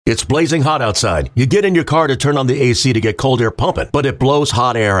It's blazing hot outside. You get in your car to turn on the AC to get cold air pumping, but it blows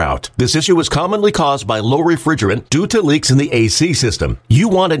hot air out. This issue is commonly caused by low refrigerant due to leaks in the AC system. You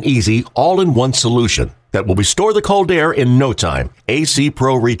want an easy, all-in-one solution that will restore the cold air in no time. AC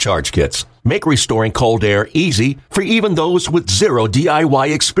Pro Recharge Kits make restoring cold air easy for even those with zero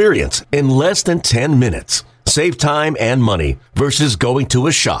DIY experience in less than 10 minutes. Save time and money versus going to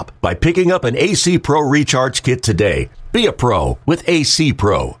a shop by picking up an AC Pro Recharge Kit today. Be a pro with AC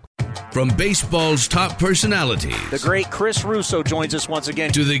Pro. From baseball's top personalities, the great Chris Russo joins us once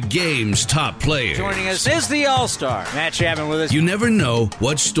again, to the game's top players. Joining us is the All-Star, Matt Chapman with us. You never know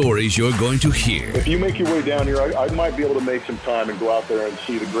what stories you're going to hear. If you make your way down here, I might be able to make some time and go out there and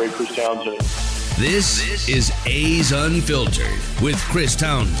see the great Chris Townsend. This is A's Unfiltered with Chris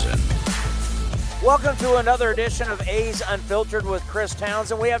Townsend. Welcome to another edition of A's Unfiltered with Chris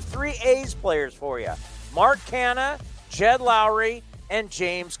Townsend. We have three A's players for you: Mark Canha, Jed Lowrie, and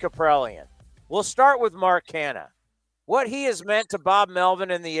James Kaprielian. We'll start with Mark Canha. What he has meant to Bob Melvin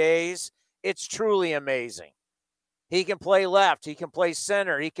and the A's, it's truly amazing. He can play left, he can play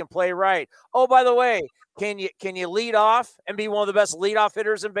center, he can play right. Oh, by the way, can you lead off and be one of the best leadoff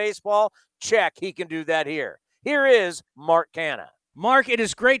hitters in baseball? Check, he can do that here. Here is Mark Canha. Mark, it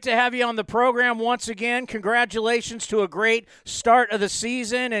is great to have you on the program once again. Congratulations to a great start of the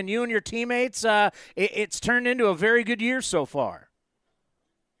season, and you and your teammates, it's turned into a very good year so far.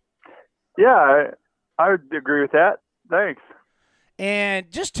 Yeah, I would agree with that. Thanks.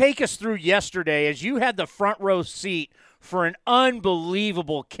 And just take us through yesterday as you had the front row seat for an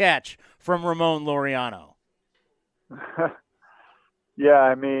unbelievable catch from Ramon Laureano. Yeah,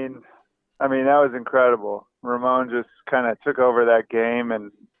 I mean that was incredible. Ramon just kind of took over that game,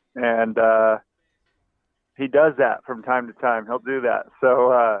 and he does that from time to time. He'll do that.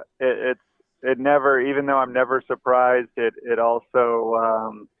 So it never, even though I'm never surprised, it's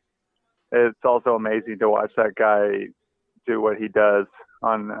also amazing to watch that guy do what he does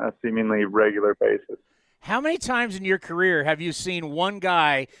on a seemingly regular basis. How many times in your career have you seen one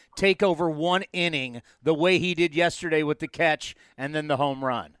guy take over one inning the way he did yesterday with the catch and then the home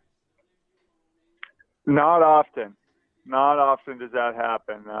run? Not often. Not often does that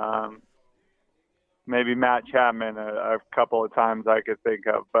happen. Maybe Matt Chapman a couple of times I could think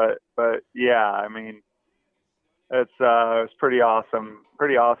of, but yeah, I mean, it's pretty awesome.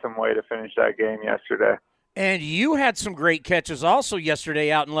 Pretty awesome way to finish that game yesterday. And you had some great catches also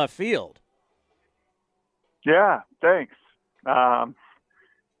yesterday out in left field. Yeah, thanks. It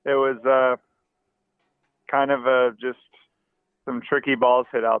was kind of just some tricky balls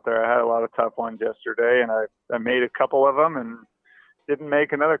hit out there. I had a lot of tough ones yesterday, and I made a couple of them and didn't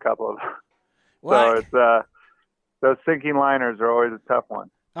make another couple of them. Well, so it's those sinking liners are always a tough one.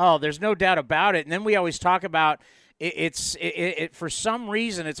 Oh, there's no doubt about it. And then we always talk about it for some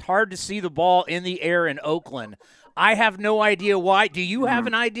reason it's hard to see the ball in the air in Oakland. I have no idea why. Do you have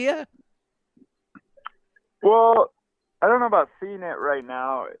an idea? Well, I don't know about seeing it right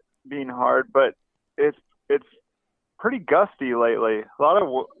now being hard, but it's pretty gusty lately. A lot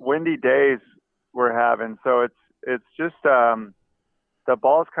of windy days we're having, so it's just the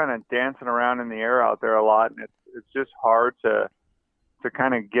ball's kind of dancing around in the air out there a lot, and it's just hard to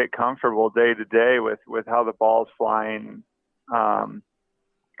kind of get comfortable day to day with how the ball's flying, because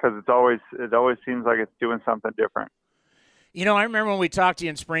it always seems like it's doing something different. You know, I remember when we talked to you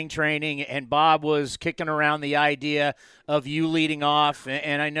in spring training and Bob was kicking around the idea of you leading off.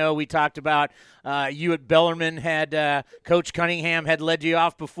 And I know we talked about you at Bellarmine had Coach Cunningham had led you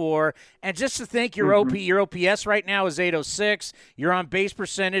off before. And just to think your OPS right now is 806. Your on base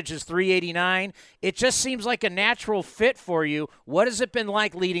percentage is 389. It just seems like a natural fit for you. What has it been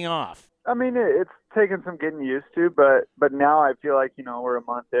like leading off? I memean, it's taken some getting used to, but now I feel like, we're a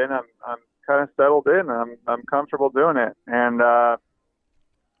month in. I'm kind of settled in. I'm comfortable doing it, and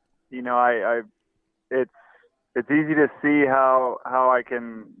it's easy to see how I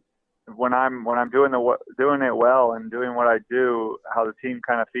can, when I'm doing it well and doing what I do, how the team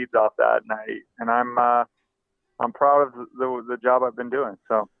kind of feeds off that, and I'm proud of the job I've been doing.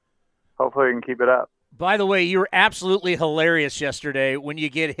 So hopefully I can keep it up. By the way, you were absolutely hilarious yesterday when you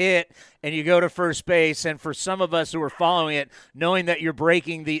get hit and you go to first base. And for some of us who were following it, knowing that you're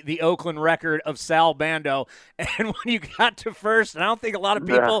breaking the Oakland record of Sal Bando, and when you got to first, and I don't think a lot of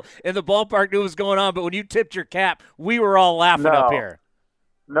people in the ballpark knew what was going on, but when you tipped your cap, we were all laughing up here.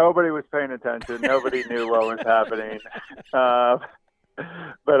 Nobody was paying attention. Nobody knew what was happening. But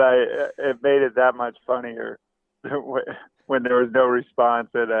it made it that much funnier when there was no response,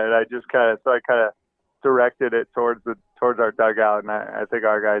 and I kind of directed it towards our dugout, and I think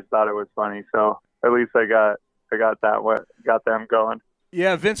our guys thought it was funny. So at least I got them going.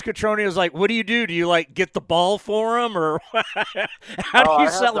 Yeah, Vince Cotroneo was like, what do? Do you, like, get the ball for him, or how do you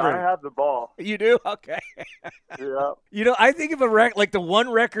celebrate? I have the ball. You do? Okay. Yeah. You know, I think of like the one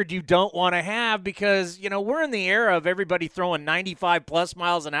record you don't want to have because, you know, we're in the era of everybody throwing 95-plus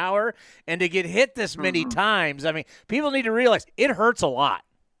miles an hour, and to get hit this many times, I mean, people need to realize it hurts a lot.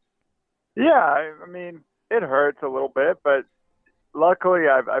 Yeah, I mean, it hurts a little bit, but luckily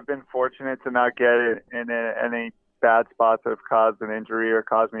I've been fortunate to not get it in any bad spots that have caused an injury or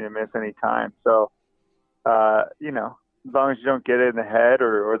caused me to miss any time. So, you know, as long as you don't get it in the head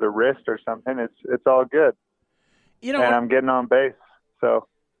or the wrist or something, it's all good. You know, and I'm getting on base, so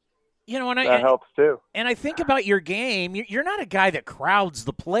you know, that helps too. And I think about your game. You're not a guy that crowds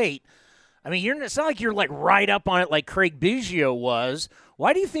the plate. I mean, it's not like you're like right up on it like Craig Biggio was.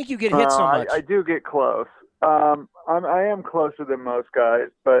 Why do you think you get hit so much? I do get close. I am closer than most guys,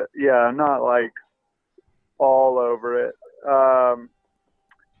 but yeah, I'm not like all over it.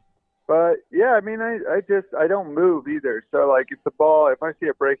 But yeah, I mean, I don't move either. So like if I see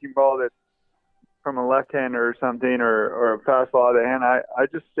a breaking ball that's from a left-hander or something or a fastball out of the hand, I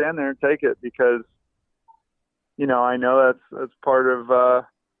just stand there and take it because, you know, I know that's part of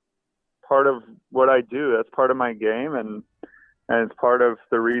what I do. That's part of my game, and it's part of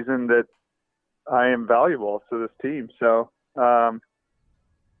the reason that I am valuable to this team. So,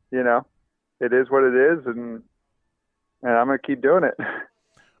 you know, it is what it is, and I'm going to keep doing it.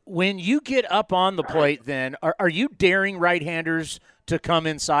 When you get up on the plate, then, are you daring right-handers to come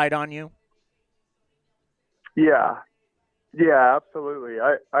inside on you? Yeah, absolutely.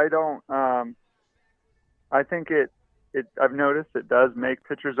 I don't. I think I've noticed it does make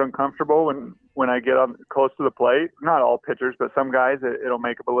pitchers uncomfortable when I get on close to the plate. Not all pitchers, but some guys, it'll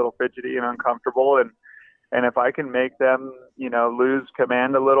make them a little fidgety and uncomfortable. And if I can make them, you know, lose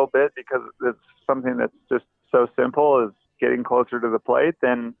command a little bit because it's something that's just so simple as getting closer to the plate,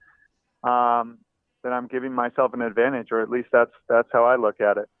 then I'm giving myself an advantage, or at least that's how I look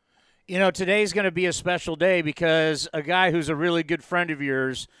at it. You know, today's going to be a special day because a guy who's a really good friend of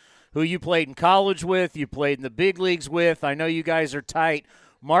yours, who you played in college with, you played in the big leagues with, I know you guys are tight.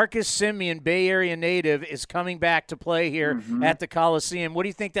 Marcus Semien, Bay Area native, is coming back to play here at the Coliseum. What do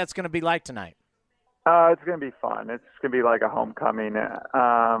you think that's going to be like tonight? It's going to be fun. It's going to be like a homecoming.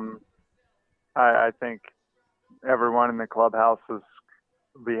 I think everyone in the clubhouse will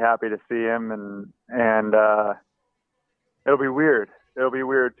be happy to see him, and it'll be weird. It'll be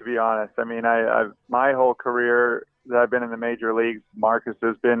weird, to be honest. I mean, I've my whole career that I've been in the major leagues, Marcus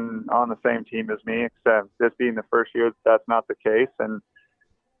has been on the same team as me, except this being the first year that's not the case. And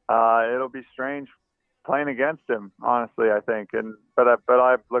it'll be strange playing against him, honestly, I think. But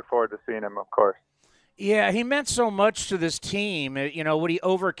I look forward to seeing him, of course. Yeah, he meant so much to this team. You know, what he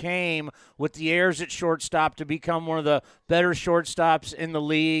overcame with the errors at shortstop to become one of the better shortstops in the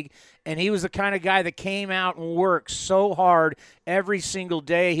league. And he was the kind of guy that came out and worked so hard every single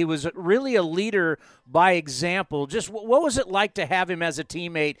day. He was really a leader by example. Just what was it like to have him as a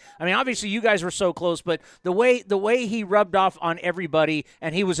teammate? I mean, obviously you guys were so close, but the way he rubbed off on everybody,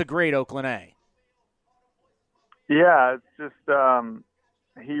 and he was a great Oakland A. Yeah, it's just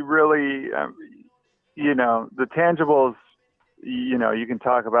he really you know, the tangibles, you know, you can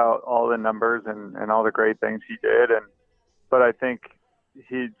talk about all the numbers and all the great things he did, but I think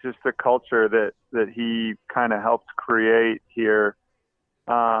he just the culture that he kind of helped create here.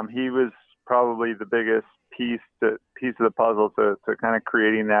 He was probably the biggest piece of the puzzle to kind of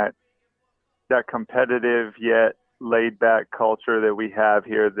creating that competitive yet laid back culture that we have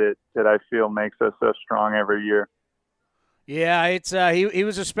here that I feel makes us so strong every year. Yeah, it's he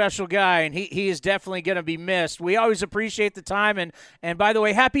was a special guy, and he is definitely going to be missed. We always appreciate the time, and by the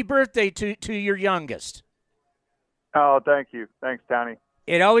way, happy birthday to your youngest. Oh, thank you. Thanks, Tony.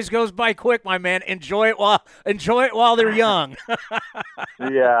 It always goes by quick, my man. Enjoy it while they're young.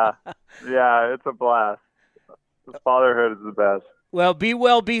 Yeah, it's a blast. Fatherhood is the best. Well, be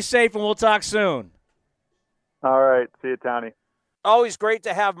well, be safe, and we'll talk soon. All right, see you, Tony. Always great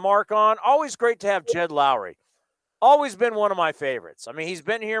to have Mark on. Always great to have Jed Lowrie. Always been one of my favorites. I mean, he's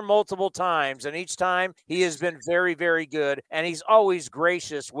been here multiple times, and each time he has been very, very good, and he's always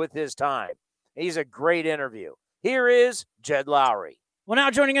gracious with his time. He's a great interview. Here is Jed Lowrie. Well,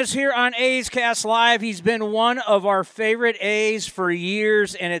 now joining us here on A's Cast Live, he's been one of our favorite A's for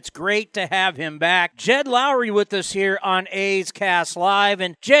years, and it's great to have him back. Jed Lowrie with us here on A's Cast Live.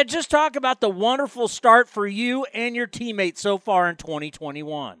 And Jed, just talk about the wonderful start for you and your teammates so far in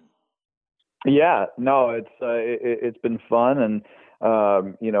 2021. Yeah, no, it's been fun, and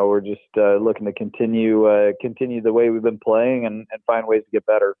you know, we're just looking to continue the way we've been playing and find ways to get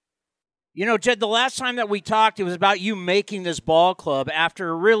better. You know, Jed, the last time that we talked, it was about you making this ball club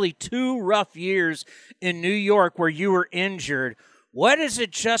after really 2 rough years in New York where you were injured. What has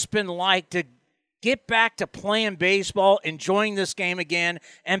it just been like to get back to playing baseball, enjoying this game again,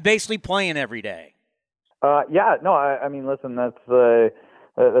 and basically playing every day? I mean, listen, that's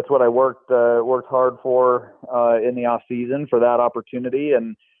what I worked hard for in the off season for that opportunity,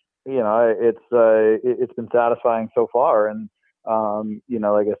 and it's been satisfying so far. And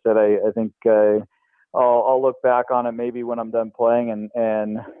like I said, I think I'll look back on it maybe when I'm done playing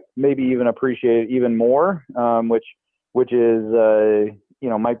and maybe even appreciate it even more, which is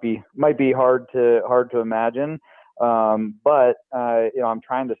might be hard to imagine. But I'm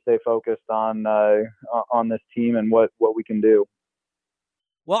trying to stay focused on this team and what we can do.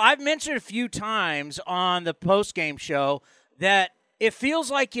 Well, I've mentioned a few times on the post-game show that it feels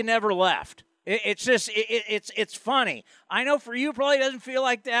like you never left. It's just it's funny. I know for you it probably doesn't feel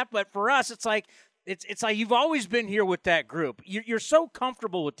like that, but for us it's like you've always been here with that group. You're so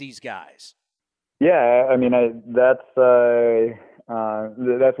comfortable with these guys. Yeah, I mean that's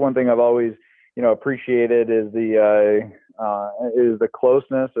one thing I've always appreciated is the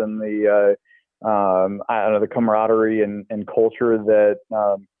closeness and the the camaraderie and culture that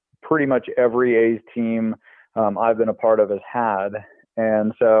pretty much every A's team I've been a part of has had.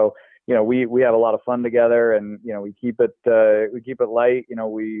 And so we have a lot of fun together, and we keep it light.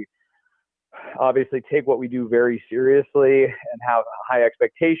 We obviously take what we do very seriously and have high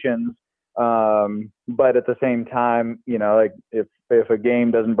expectations. But at the same time, like if a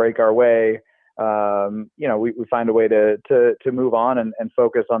game doesn't break our way, we find a way to move on and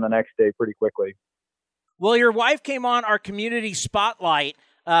focus on the next day pretty quickly. Well, your wife came on our community spotlight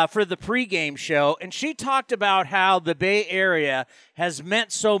for the pregame show, and she talked about how the Bay Area has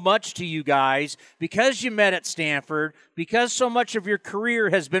meant so much to you guys because you met at Stanford, because so much of your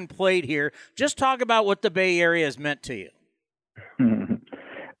career has been played here. Just talk about what the Bay Area has meant to you.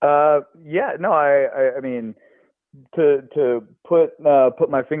 I mean, to put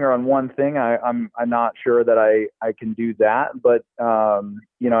my finger on one thing, I'm not sure that I can do that, but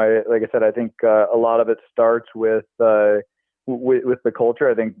like I said, I think a lot of it starts with the culture.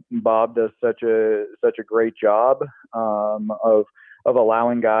 I think Bob does such a great job of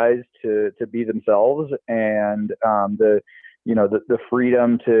allowing guys to be themselves, and the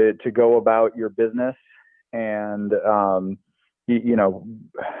freedom to go about your business and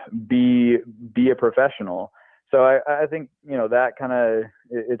be a professional. So I think that kind of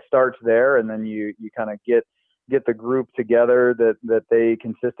it starts there, and then you kind of get the group together that they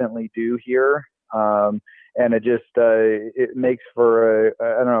consistently do here, and it just it makes for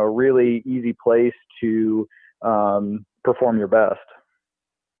a really easy place to perform your best.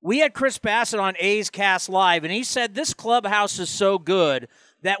 We had Chris Bassett on A's Cast Live, and he said this clubhouse is so good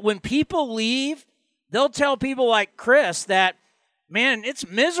that when people leave, they'll tell people like Chris that, man, it's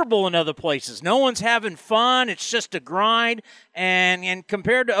miserable in other places. No one's having fun. It's just a grind. And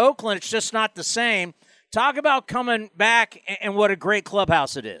compared to Oakland, it's just not the same. Talk about coming back and what a great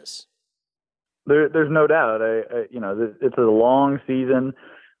clubhouse it is. There's no doubt. It's a long season.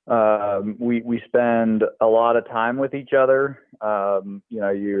 We spend a lot of time with each other.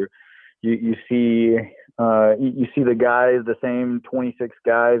 You see the guys, the same 26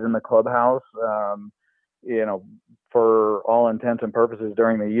 guys in the clubhouse. For all intents and purposes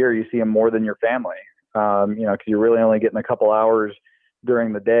during the year, you see them more than your family, because you're really only getting a couple hours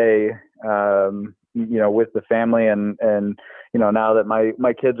during the day, with the family. And now that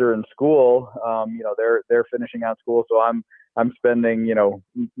my kids are in school, they're finishing out school. So I'm spending,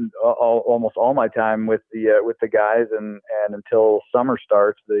 almost all my time with the guys, and until summer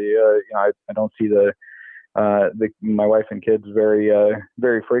starts, I don't see my wife and kids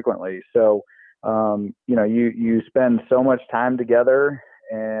very frequently. So, you spend so much time together,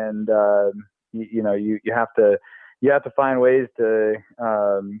 and you have to find ways to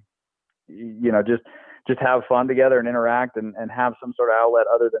just have fun together and interact and have some sort of outlet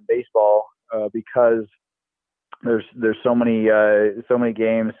other than baseball, because there's so many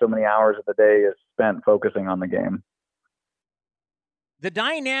games, so many hours of the day is spent focusing on the game. The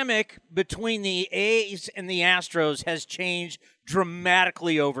dynamic between the A's and the Astros has changed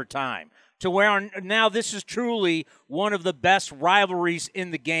dramatically over time, to where now this is truly one of the best rivalries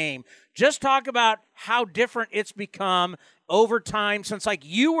in the game. Just talk about how different it's become over time since, like,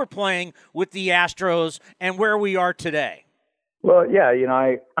 you were playing with the Astros and where we are today. Well, yeah,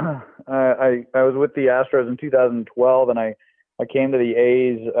 I was with the Astros in 2012, and I came to the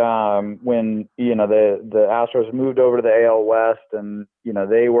A's when the Astros moved over to the AL West, and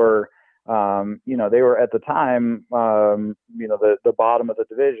they were they were at the time, the bottom of the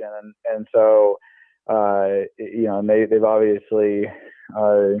division. And so, and they've obviously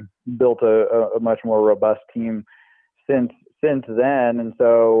built a much more robust team since then. And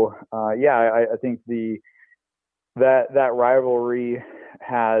so, I think that rivalry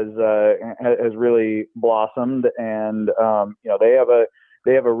has really blossomed, and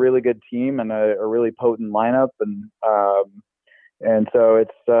they have a really good team and a really potent lineup, and so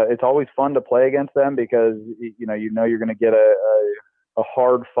it's always fun to play against them because you're going to get a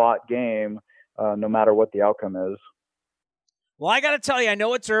hard fought game no matter what the outcome is. Well, I got to tell you, I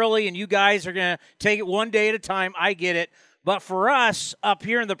know it's early and you guys are going to take it one day at a time. I get it. But for us up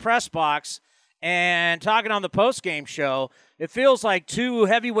here in the press box and talking on the post-game show, it feels like two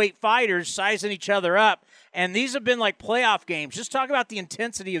heavyweight fighters sizing each other up. And these have been like playoff games. Just talk about the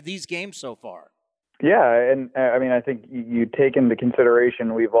intensity of these games so far. Yeah, and I mean, I think you take into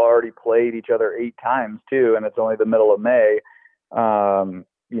consideration we've already played each other 8 times too, and it's only the middle of May. That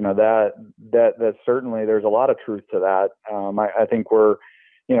certainly there's a lot of truth to that. I think we're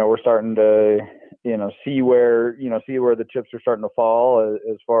starting to see where the chips are starting to fall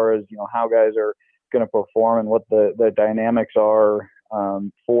as far as how guys are going to perform and what the dynamics are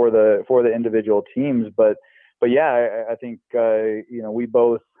for the individual teams. But yeah, I think we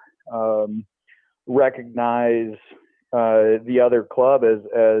both recognize the other club as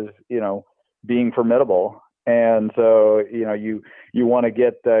being formidable. And so, you want to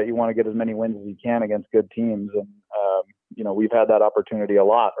get as many wins as you can against good teams. And, we've had that opportunity a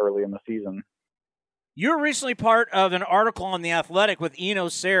lot early in the season. You were recently part of an article on The Athletic with Eno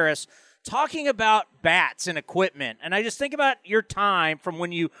Sarris talking about bats and equipment. And I just think about your time from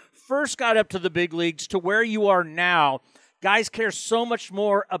when you first got up to the big leagues to where you are now. Guys care so much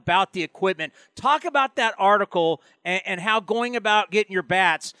more about the equipment. Talk about that article and how going about getting your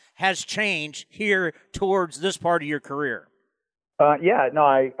bats has changed here towards this part of your career. I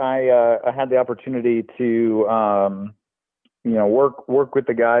had the opportunity to work with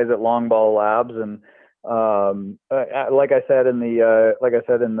the guys at Long Ball Labs, and like I said in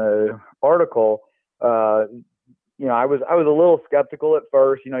the article, I was a little skeptical at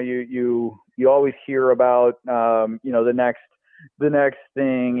first. You always hear about the next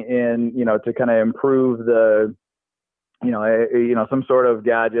thing in to kind of improve the some sort of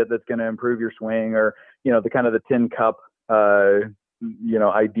gadget that's going to improve your swing, or the kind of the tin cup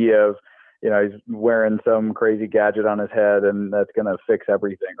idea of he's wearing some crazy gadget on his head and that's going to fix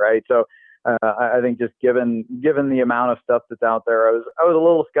everything, right? So I think just given the amount of stuff that's out there, I was a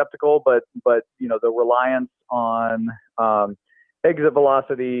little skeptical, but the reliance on exit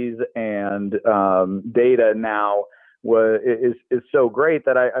velocities and data now is so great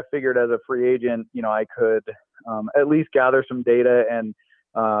that I figured as a free agent, I could at least gather some data and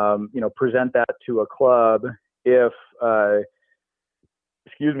present that to a club if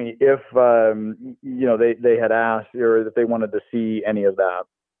they had asked or if they wanted to see any of that.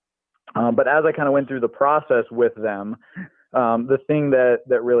 But as I kind of went through the process with them, the thing that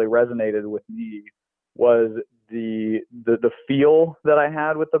really resonated with me was the feel that I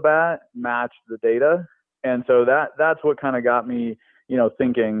had with the bat matched the data. And so that's what kind of got me,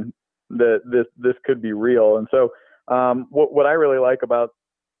 thinking that this could be real. And so what I really like about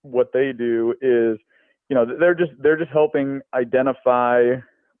what they do is, they're just helping identify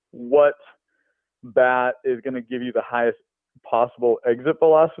what bat is going to give you the highest possible exit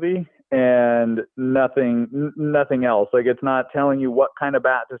velocity and nothing else. Like, it's not telling you what kind of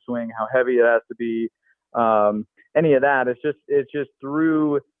bat to swing, how heavy it has to be, any of that. It's just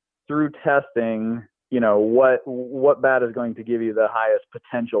through testing, what bat is going to give you the highest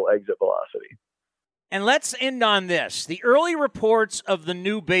potential exit velocity. And let's end on this. The early reports of the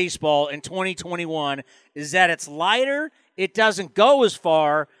new baseball in 2021 is that it's lighter, it doesn't go as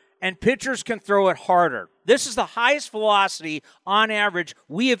far, and pitchers can throw it harder. This is the highest velocity on average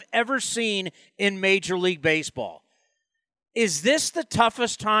we have ever seen in Major League Baseball. Is this the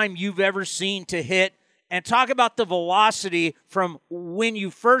toughest time you've ever seen to hit? And talk about the velocity from when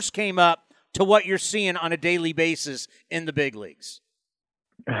you first came up to what you're seeing on a daily basis in the big leagues.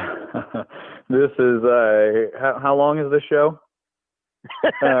 This is how long is this show?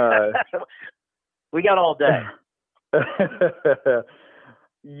 We got all day.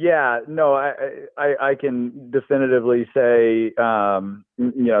 Yeah, no, I can definitively say,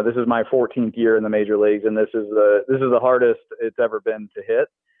 this is my 14th year in the major leagues, and this is the hardest it's ever been to hit.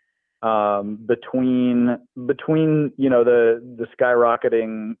 Between the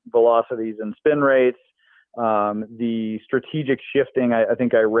skyrocketing velocities and spin rates, the strategic shifting. I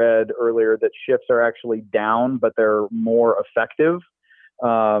think I read earlier that shifts are actually down, but they're more effective.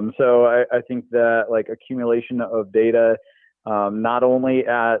 So I think that like accumulation of data, not only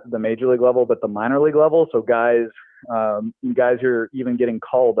at the major league level, but the minor league level. So guys who are even getting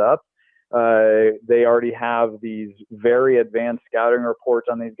called up, they already have these very advanced scouting reports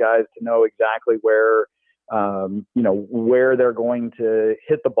on these guys to know exactly where they're going to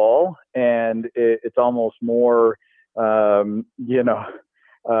hit the ball. And it's almost more,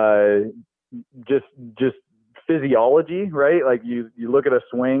 just physiology, right? Like you look at a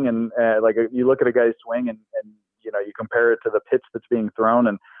swing and you look at a guy's swing and you compare it to the pitch that's being thrown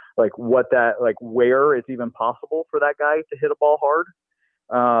and like where it's even possible for that guy to hit a ball hard.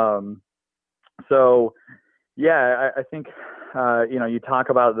 So yeah, I think, you talk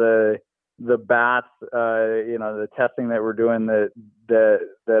about the bats, the testing that we're doing that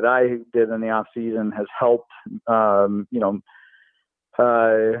I did in the off season has helped,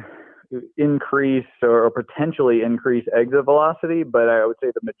 increase or potentially increase exit velocity. But I would say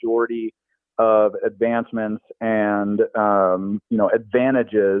the majority of advancements and,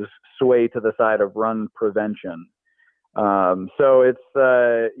 advantages sway to the side of run prevention. So it's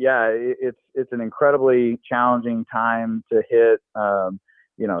an incredibly challenging time to hit,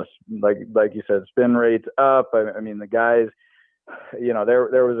 like you said, spin rates up. I mean, the guys,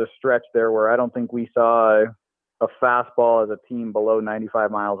 there was a stretch there where I don't think we saw a fastball as a team below 95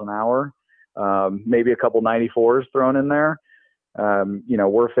 miles an hour, maybe a couple 94s thrown in there.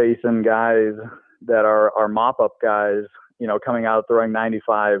 We're facing guys that are mop-up guys, coming out throwing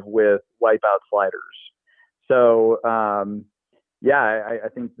 95 with wipeout sliders. So, I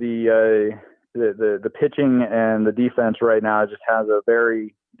think the pitching and the defense right now just has a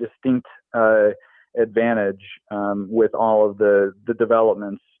very distinct advantage with all of the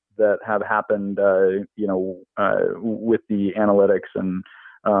developments that have happened, with the analytics and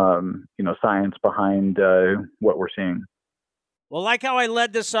science behind what we're seeing. Well, like how I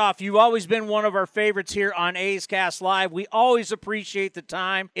led this off, you've always been one of our favorites here on A's Cast Live. We always appreciate the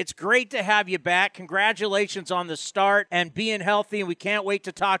time. It's great to have you back. Congratulations on the start and being healthy, and we can't wait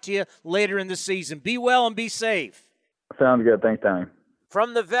to talk to you later in the season. Be well and be safe. Sounds good. Thanks, Tommy.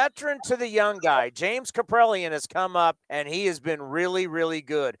 From the veteran to the young guy, James Kaprielian has come up, and he has been really, really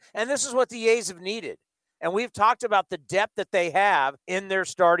good. And this is what the A's have needed. And we've talked about the depth that they have in their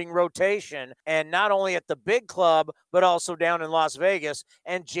starting rotation, and not only at the big club, but also down in Las Vegas.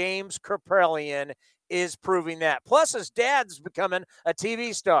 And James Kaprielian is proving that. Plus, his dad's becoming a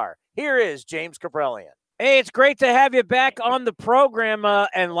TV star. Here is James Kaprielian. Hey, it's great to have you back on the program,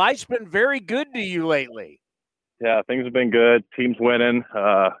 and life's been very good to you lately. Yeah, things have been good. Team's winning,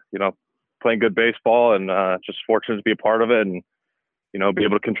 playing good baseball, and just fortunate to be a part of it and, be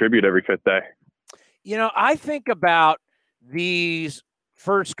able to contribute every fifth day. I think about these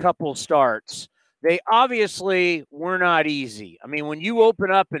first couple starts. They obviously were not easy. I mean, when you open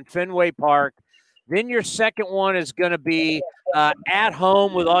up in Fenway Park, then your second one is going to be at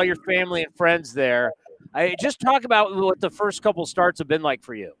home with all your family and friends there. Just talk about what the first couple starts have been like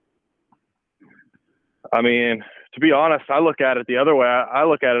for you. I mean, to be honest, I look at it the other way. I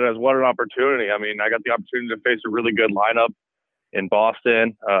look at it as what an opportunity. I mean, I got the opportunity to face a really good lineup in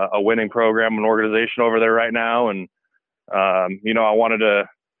Boston, a winning program and organization over there right now. And, I wanted to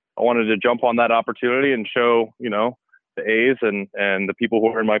jump on that opportunity and show, the A's and the people who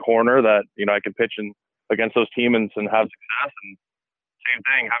are in my corner that, I can pitch against those teams and have success. And same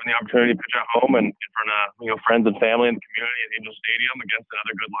thing, having the opportunity to pitch at home and in front of, friends and family in the community at Angel Stadium against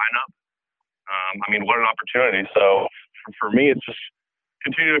another good lineup. What an opportunity. So for me, it's just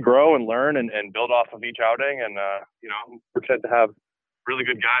continue to grow and learn and build off of each outing. And, fortunate to have really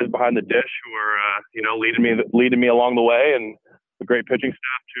good guys behind the dish who are, leading me along the way, and a great pitching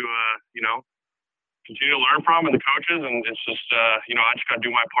staff to, continue to learn from, and the coaches. And it's just, I just got to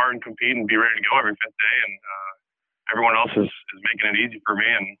do my part and compete and be ready to go every fifth day. And everyone else is making it easy for me.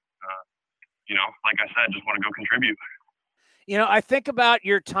 And, like I said, just want to go contribute. I think about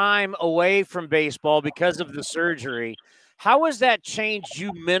your time away from baseball because of the surgery. How has that changed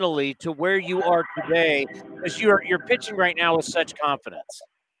you mentally to where you are today, as you're pitching right now with such confidence?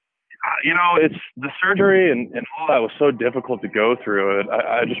 It's the surgery and all that was so difficult to go through.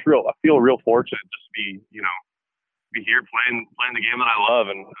 I feel real fortunate just to be here playing the game that I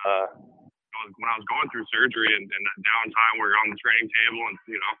love. And when I was going through surgery and that downtime where you're on the training table and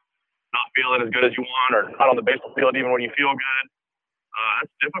not feeling as good as you want, or not on the baseball field even when you feel good,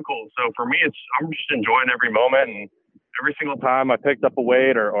 that's difficult. So for me, I'm just enjoying every moment. And every single time I picked up a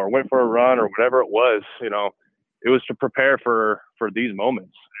weight or went for a run or whatever it was, it was to prepare for these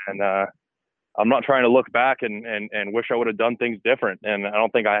moments. And I'm not trying to look back and wish I would have done things different. And I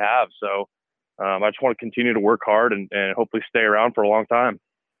don't think I have. So I just want to continue to work hard and hopefully stay around for a long time.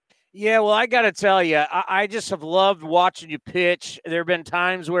 Yeah, well, I got to tell you, I just have loved watching you pitch. There have been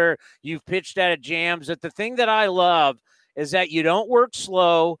times where you've pitched out of jams. But the thing that I love is that you don't work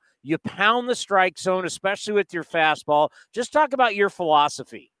slow. You pound the strike zone, especially with your fastball. Just talk about your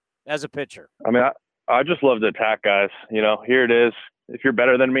philosophy as a pitcher. I mean, I just love to attack guys. Here it is. If you're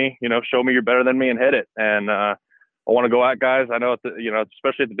better than me, show me you're better than me and hit it. And I want to go at guys. I know,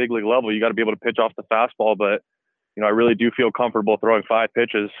 especially at the big league level, you got to be able to pitch off the fastball. But, I really do feel comfortable throwing 5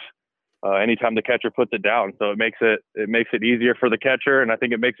 pitches anytime the catcher puts it down. So it makes it easier for the catcher. And I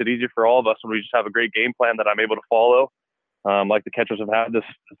think it makes it easier for all of us when we just have a great game plan that I'm able to follow. Like the catchers have had this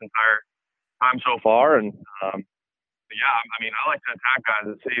entire time so far. And yeah, I mean, I like to attack guys.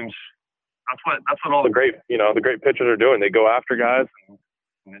 It seems that's what all the great pitchers are doing. They go after guys, and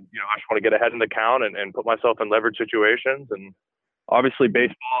I just want to get ahead in the count and put myself in leverage situations. And obviously,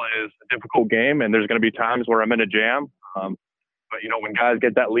 baseball is a difficult game, and there's going to be times where I'm in a jam. But when guys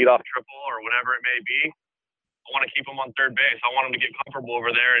get that leadoff triple or whatever it may be, I want to keep them on third base. I want them to get comfortable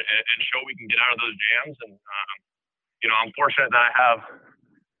over there and show we can get out of those jams. And I'm fortunate that I have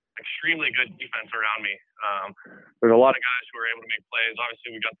extremely good defense around me. There's a lot of guys who are able to make plays.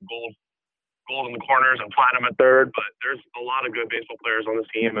 Obviously, we got the gold in the corners and platinum at third, but there's a lot of good baseball players on this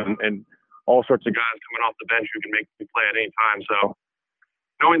team and all sorts of guys coming off the bench who can make me play at any time. So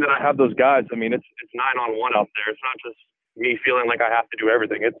knowing that I have those guys, I mean, it's 9-on-1 out there. It's not just me feeling like I have to do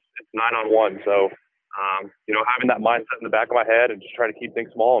everything. It's 9-on-1. So, having that mindset in the back of my head and just trying to keep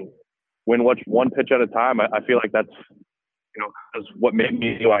things small and win one pitch at a time, I feel like that's what made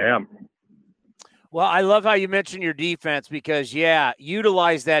me who I am. Well, I love how you mentioned your defense because,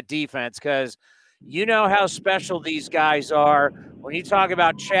 utilize that defense because you know how special these guys are. When you talk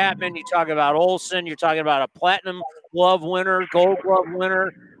about Chapman, you talk about Olson, you're talking about a platinum glove winner, gold glove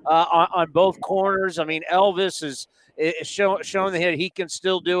winner on both corners. I mean, Elvis is showing that he can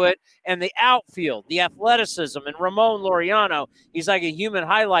still do it. And the outfield, the athleticism, and Ramon Laureano, he's like a human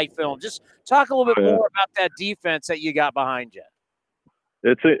highlight film. Just talk a little bit more about that defense that you got behind you.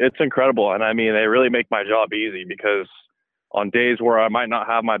 It's incredible. And I mean, they really make my job easy because on days where I might not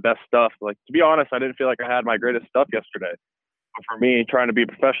have my best stuff, like to be honest, I didn't feel like I had my greatest stuff yesterday. But for me, trying to be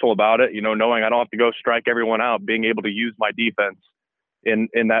professional about it, knowing I don't have to go strike everyone out, being able to use my defense in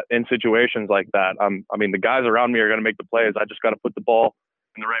situations like that. I mean, the guys around me are going to make the plays. I just got to put the ball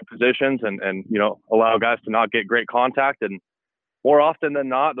in the right positions and allow guys to not get great contact. And more often than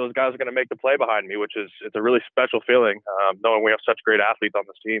not, those guys are going to make the play behind me, it's a really special feeling, knowing we have such great athletes on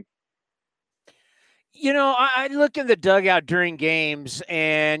this team. I look in the dugout during games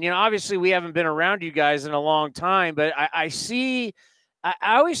and, obviously we haven't been around you guys in a long time, but I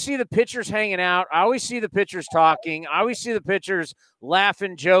always see the pitchers hanging out. I always see the pitchers talking. I always see the pitchers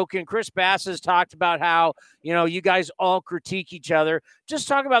laughing, joking. Chris Bass has talked about how, you guys all critique each other. Just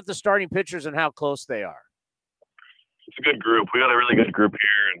talk about the starting pitchers and how close they are. It's a good group. We got a really good group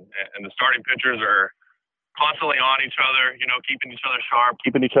here, and the starting pitchers are constantly on each other, keeping each other sharp,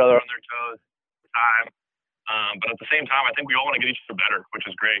 keeping each other on their toes all the time. But at the same time, I think we all want to get each other better, which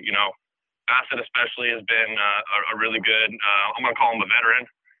is great. Bassett especially has been a really good, I'm going to call him a veteran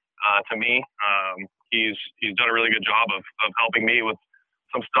to me. He's done a really good job of helping me with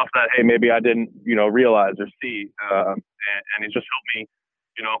some stuff that, hey, maybe I didn't, realize or see. And he's just helped me,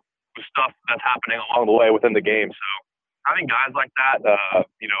 with stuff that's happening along the way within the game. So having guys like that,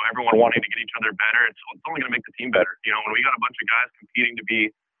 everyone wanting to get each other better, it's only going to make the team better. When we got a bunch of guys competing to be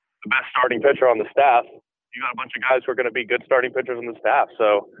the best starting pitcher on the staff, you got a bunch of guys who are going to be good starting pitchers on the staff.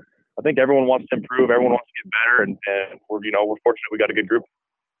 So I think everyone wants to improve. Everyone wants to get better. And we're fortunate we got a good group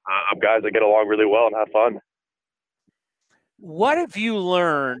of guys that get along really well and have fun. What have you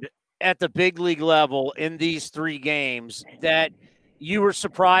learned at the big league level in these 3 games that you were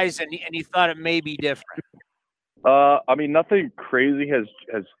surprised and you thought it may be different? I mean, nothing crazy has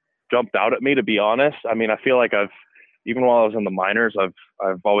jumped out at me, to be honest. I mean, I feel like even while I was in the minors, I've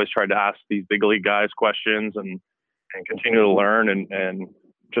always tried to ask these big league guys questions and continue to learn and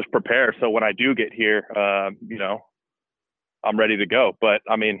just prepare. So when I do get here, I'm ready to go. But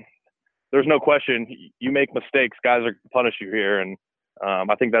I mean, there's no question you make mistakes, guys are going to punish you here. And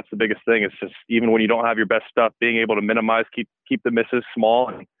I think that's the biggest thing. It's just, even when you don't have your best stuff, being able to minimize, keep the misses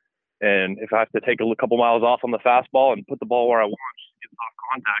small. And if I have to take a couple miles off on the fastball and put the ball where I want, just get soft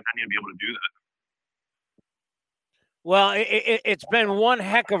contact, I need to be able to do that. Well, it's been one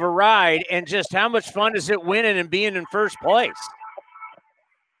heck of a ride, and just how much fun is it winning and being in first place?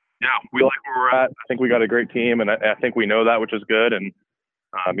 Yeah, we like where we're at. I think we got a great team, and I think we know that, which is good. And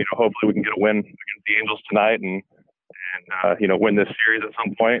hopefully we can get a win against the Angels tonight, and win this series at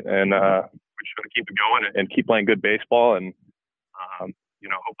some point. And we just got to keep it going and keep playing good baseball. And,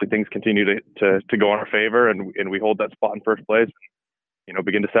 hopefully things continue to go in our favor and we hold that spot in first place and,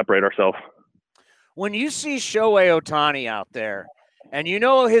 begin to separate ourselves. When you see Shohei Ohtani out there and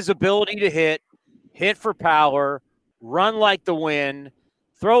his ability to hit for power, run like the wind,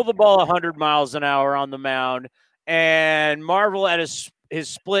 throw the ball 100 miles an hour on the mound, and marvel at his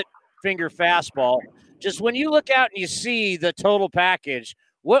split finger fastball, just when you look out and you see the total package,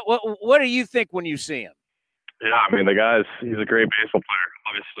 what do you think when you see him? Yeah, I mean, he's a great baseball player.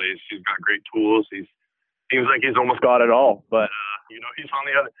 Obviously, he's got great tools. He seems like he's almost got it all. But he's on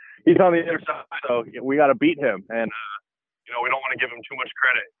the other side, so we got to beat him. And we don't want to give him too much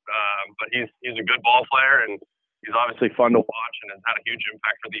credit. But he's a good ball player, and he's obviously fun to watch, and has had a huge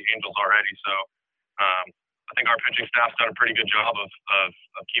impact for the Angels already. So I think our pitching staff's done a pretty good job of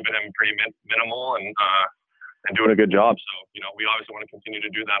keeping him pretty minimal and doing a good job. So we obviously want to continue to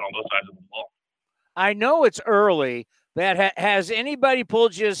do that on both sides of the ball. I know it's early, but has anybody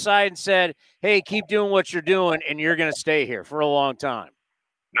pulled you aside and said, hey, keep doing what you're doing and you're going to stay here for a long time?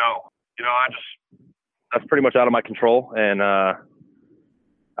 No. That's pretty much out of my control. And I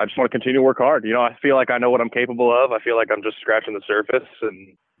just want to continue to work hard. I feel like I know what I'm capable of. I feel like I'm just scratching the surface,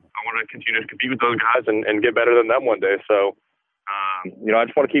 and I want to continue to compete with those guys and get better than them one day. So, I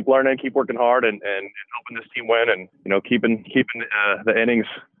just want to keep learning, keep working hard and helping this team win and, keeping the innings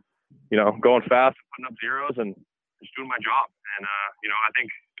going fast, putting up zeros, and just doing my job. And, I think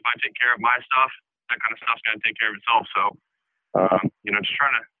if I take care of my stuff, that kind of stuff's going to take care of itself. So, just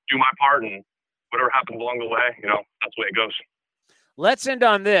trying to do my part, and whatever happens along the way, that's the way it goes. Let's end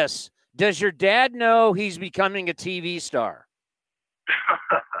on this. Does your dad know he's becoming a TV star?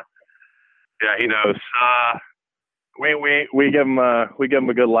 Yeah, he knows. We give him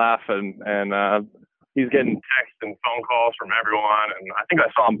a good laugh, and he's getting texts and phone calls from everyone, and I think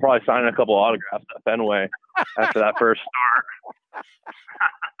I saw him probably signing a couple of autographs at Fenway after that first start.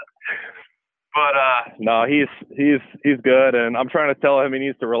 But no, he's good, and I'm trying to tell him he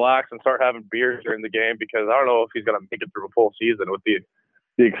needs to relax and start having beers during the game, because I don't know if he's going to make it through a full season with the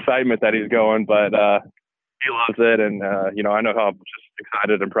excitement that he's going, but he loves it, and I know how just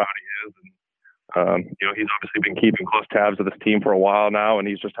excited and proud he is, and he's obviously been keeping close tabs of this team for a while now, and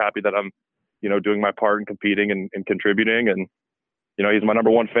he's just happy that I'm doing my part in competing and contributing, and he's my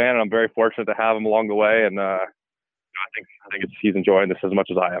number one fan, and I'm very fortunate to have him along the way, and I think he's enjoying this as much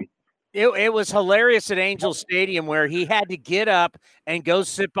as I am. It was hilarious at Angel Stadium where he had to get up and go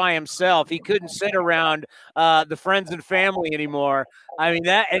sit by himself. He couldn't sit around the friends and family anymore. I mean,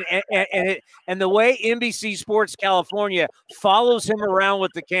 that and the way NBC Sports California follows him around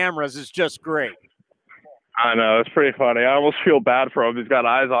with the cameras is just great. I know, it's pretty funny. I almost feel bad for him. He's got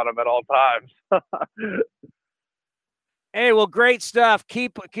eyes on him at all times. Hey, well, great stuff.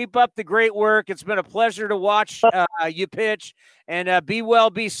 Keep up the great work. It's been a pleasure to watch you pitch, and be well,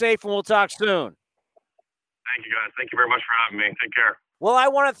 be safe, and we'll talk soon. Thank you, guys. Thank you very much for having me. Take care. Well, I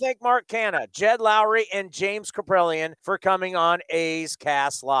want to thank Mark Canha, Jed Lowrie, and James Kaprielian for coming on A's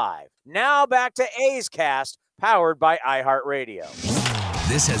Cast Live. Now back to A's Cast, powered by iHeartRadio.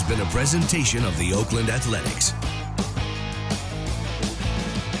 This has been a presentation of the Oakland Athletics.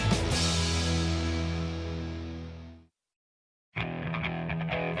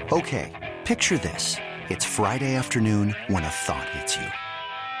 Okay, picture this. It's Friday afternoon when a thought hits you.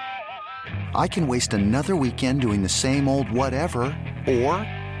 I can waste another weekend doing the same old whatever, or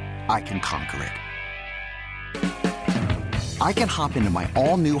I can conquer it. I can hop into my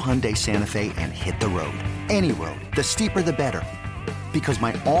all-new Hyundai Santa Fe and hit the road. Any road. The steeper, the better. Because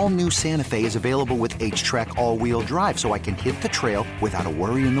my all-new Santa Fe is available with H-Track all-wheel drive, so I can hit the trail without a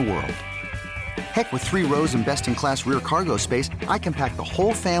worry in the world. Heck, with 3 rows and best-in-class rear cargo space, I can pack the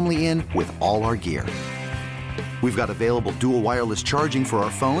whole family in with all our gear. We've got available dual wireless charging for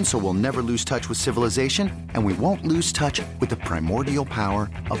our phones, so we'll never lose touch with civilization, and we won't lose touch with the primordial power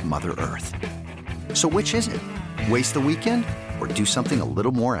of Mother Earth. So which is it? Waste the weekend or do something a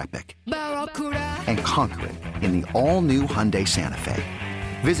little more epic? And conquer it in the all-new Hyundai Santa Fe.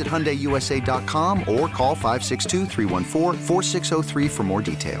 Visit HyundaiUSA.com or call 562-314-4603 for more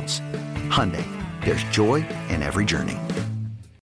details. Hyundai, there's joy in every journey.